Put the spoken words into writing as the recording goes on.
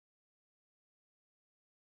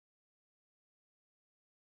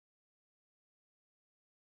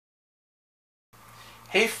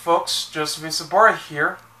Hey folks, Sobora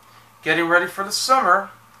here, getting ready for the summer,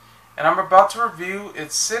 and I'm about to review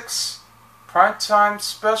its 6th primetime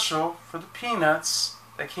special for the Peanuts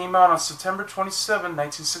that came out on September 27,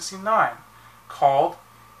 1969, called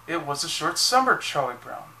It Was a Short Summer, Charlie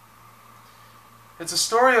Brown. It's a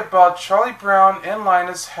story about Charlie Brown and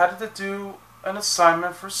Linus had to do an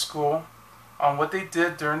assignment for school on what they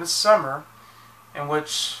did during the summer, in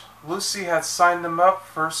which Lucy had signed them up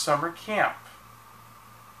for summer camp.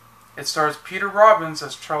 It stars Peter Robbins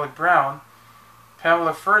as Charlie Brown,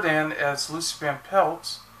 Pamela Ferdin as Lucy Van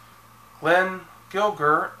Pelt, Glenn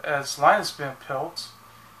Gilger as Linus Van Pelt,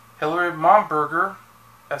 Hilary Momberger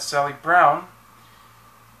as Sally Brown,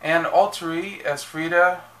 and Altieri as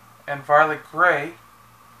Frida and Violet Gray,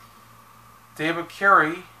 David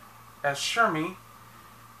Carey as Shermie,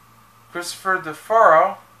 Christopher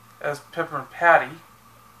DeFaria as Pepper and Patty,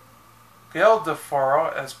 Gail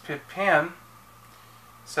DeFaria as Pip Pan,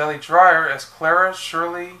 Sally Dreyer as Clara,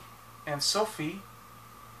 Shirley, and Sophie,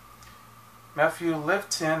 Matthew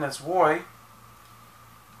Liftin as Roy,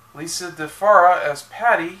 Lisa DeFaria as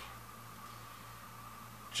Patty,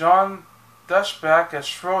 John Daschback as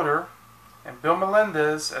Schroeder, and Bill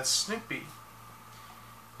Melendez as Snoopy.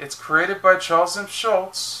 It's created by Charles M.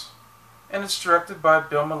 Schulz, and it's directed by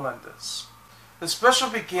Bill Melendez. The special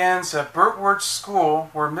begins at Burtward's school,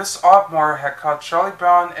 where Miss Ogmore had caught Charlie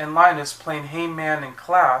Brown and Linus playing hangman in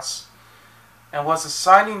class, and was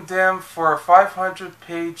assigning them for a 500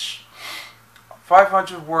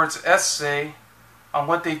 words essay on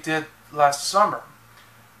what they did last summer.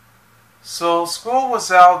 So school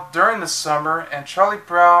was out during the summer, and Charlie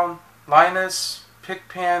Brown, Linus,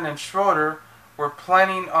 Pickpan, and Schroeder were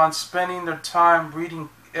planning on spending their time reading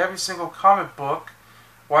every single comic book,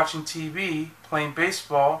 watching TV, playing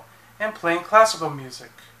baseball, and playing classical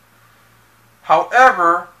music.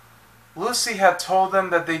 However, Lucy had told them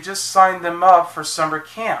that they just signed them up for summer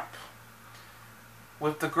camp,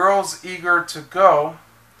 with the girls eager to go,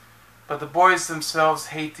 but the boys themselves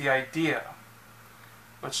hate the idea,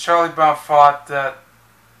 which Charlie Brown thought that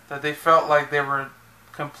they felt like they were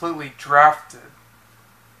completely drafted.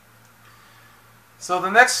 So the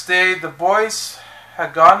next day, the boys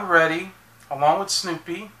had gotten ready, along with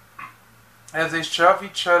Snoopy, as they shove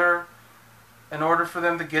each other in order for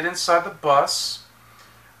them to get inside the bus,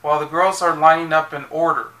 while the girls are lining up in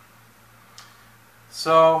order.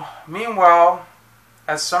 So, meanwhile,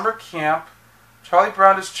 at summer camp, Charlie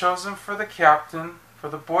Brown is chosen for the captain for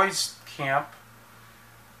the boys' camp,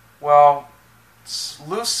 while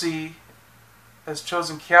Lucy is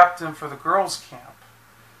chosen captain for the girls' camp.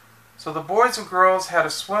 So the boys and girls had a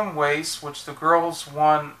swim race, which the girls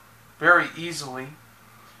won very easily.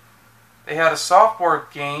 They had a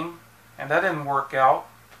softball game, and that didn't work out.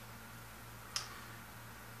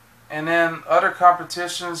 And then other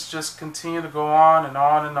competitions just continue to go on and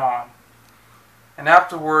on and on. And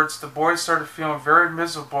afterwards, the boys started feeling very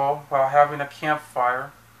miserable while having a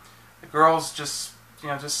campfire. The girls just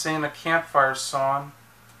singing a campfire song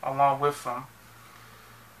along with them.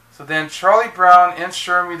 So then Charlie Brown and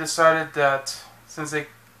Shermie decided that since they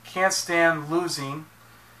can't stand losing,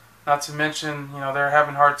 not to mention, they're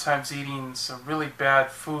having hard times eating some really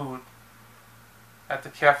bad food at the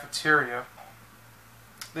cafeteria,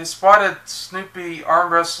 they spotted Snoopy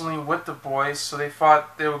arm wrestling with the boys, so they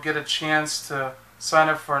thought they would get a chance to sign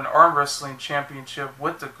up for an arm wrestling championship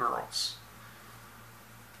with the girls,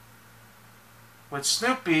 which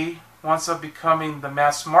Snoopy, once up becoming the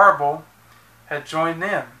Masked Marble, had joined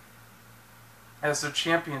in as their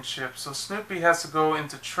championship. So Snoopy has to go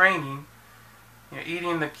into training,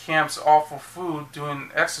 eating the camp's awful food,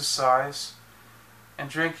 doing exercise, and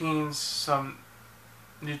drinking some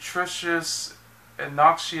nutritious and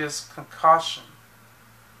noxious concoction,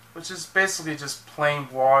 which is basically just plain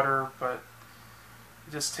water, but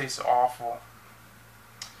it just tastes awful.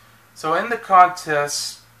 So in the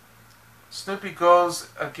contest, Snoopy goes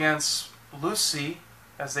against Lucy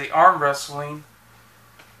as they arm wrestling,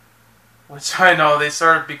 which I know they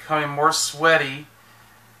started becoming more sweaty,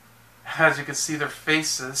 as you can see their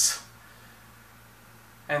faces.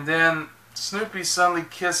 And then Snoopy suddenly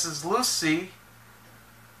kisses Lucy,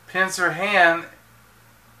 pins her hand,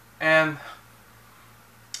 and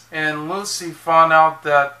Lucy found out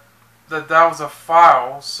that was a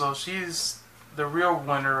foul, so she's the real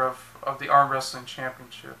winner of the arm wrestling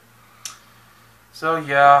championship. So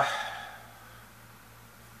yeah,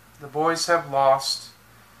 the boys have lost,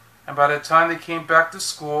 and by the time they came back to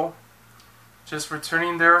school, just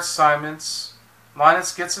returning their assignments,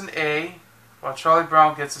 Linus gets an A, while Charlie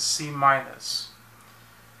Brown gets a C-,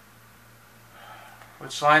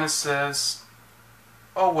 which Linus says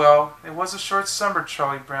 "Oh well, it was a short summer,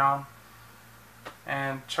 Charlie Brown."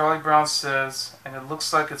 And Charlie Brown says, "And it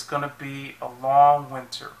looks like it's going to be a long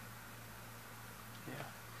winter." Yeah.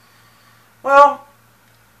 Well,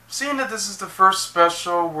 seeing that this is the first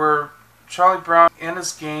special where Charlie Brown and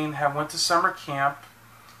his gang have went to summer camp,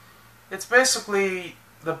 it's basically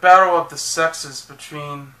the battle of the sexes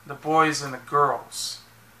between the boys and the girls.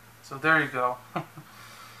 So there you go.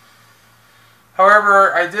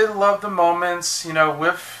 However, I did love the moments,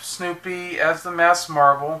 with Snoopy as the masked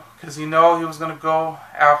marble, because he was going to go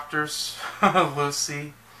after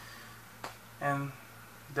Lucy. And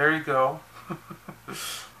there you go.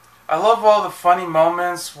 I love all the funny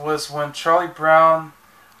moments was when Charlie Brown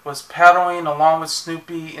was paddling along with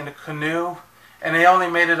Snoopy in a canoe, and they only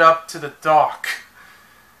made it up to the dock.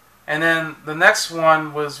 And then the next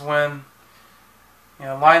one was when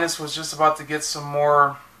Linus was just about to get some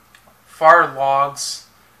more fire logs,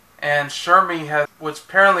 and Shermie had, which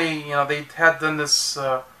apparently they had done this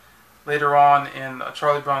later on in a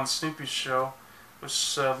Charlie Brown and Snoopy show,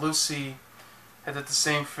 which Lucy had did the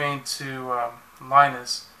same thing to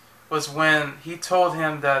Linus, was when he told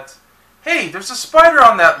him that, "Hey, there's a spider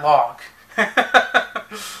on that log."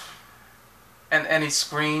 and he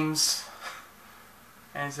screams,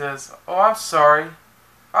 and he says, "Oh, I'm sorry,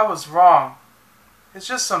 I was wrong. It's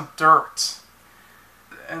just some dirt."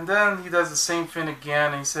 And then he does the same thing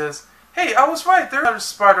again, and he says, "Hey, I was right, there's a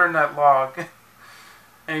spider in that log."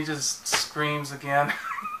 And he just screams again.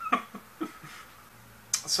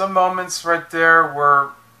 Some moments right there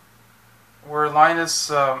where Linus,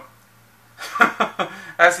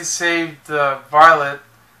 as he saved Violet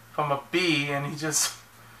from a bee, and he just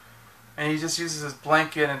uses his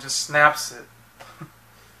blanket and just snaps it.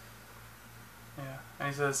 Yeah, and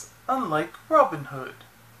he says, "Unlike Robin Hood."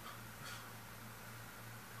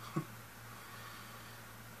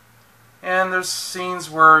 And there's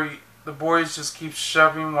scenes where the boys just keep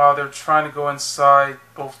shoving while they're trying to go inside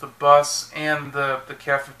both the bus and the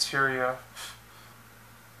cafeteria.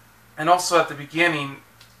 And also at the beginning,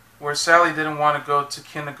 where Sally didn't want to go to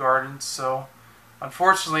kindergarten, so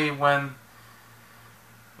unfortunately when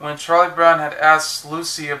Charlie Brown had asked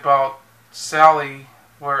Lucy about Sally,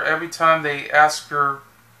 where every time they ask her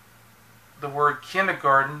the word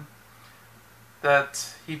kindergarten,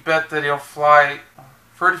 that he bet that he'll fly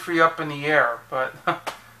vertically up in the air, but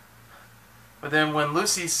then when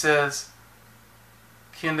Lucy says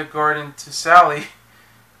kindergarten to Sally,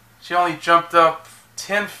 she only jumped up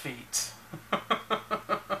 10 feet.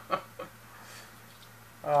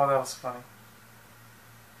 Oh, that was funny.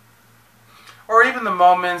 Or even the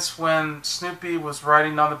moments when Snoopy was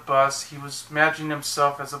riding on the bus, he was imagining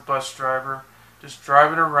himself as a bus driver, just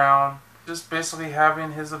driving around, just basically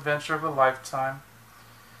having his adventure of a lifetime.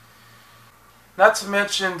 Not to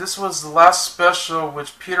mention, this was the last special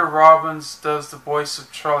which Peter Robbins does the voice of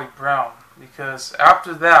Charlie Brown, because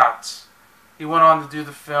after that, he went on to do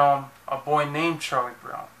the film A Boy Named Charlie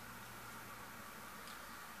Brown.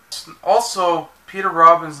 Also, Peter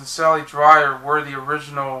Robbins and Sally Dreyer were the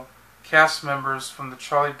original cast members from the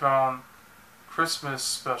Charlie Brown Christmas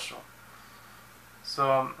special.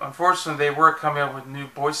 So, unfortunately, they were coming up with new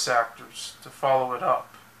voice actors to follow it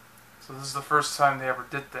up. So this is the first time they ever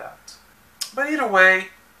did that. But either way,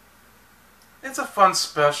 it's a fun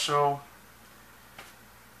special.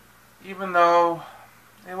 Even though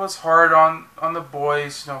it was hard on the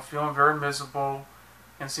boys, feeling very miserable.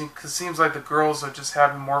 And it seems like the girls are just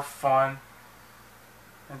having more fun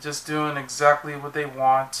and just doing exactly what they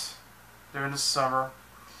want during the summer.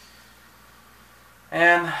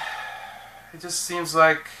 And it just seems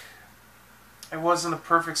like it wasn't a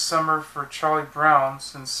perfect summer for Charlie Brown,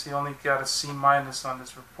 since he only got a C- on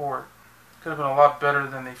his report. Could have been a lot better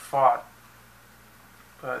than they thought.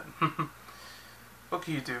 But what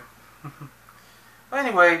can you do? Well,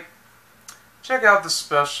 anyway, check out the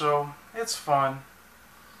special. It's fun.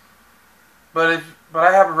 But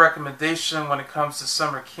I have a recommendation when it comes to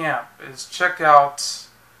summer camp, is check out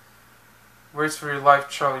Race for Your Life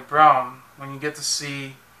Charlie Brown, when you get to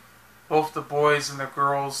see both the boys and the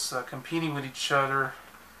girls competing with each other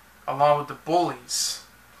along with the bullies.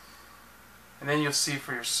 And then you'll see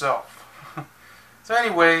for yourself. So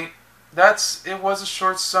anyway, it was a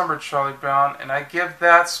short summer, Charlie Brown, and I give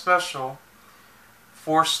that special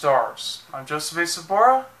 4 stars. I'm Joseph A.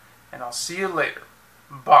 Sobora, and I'll see you later.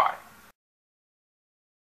 Bye.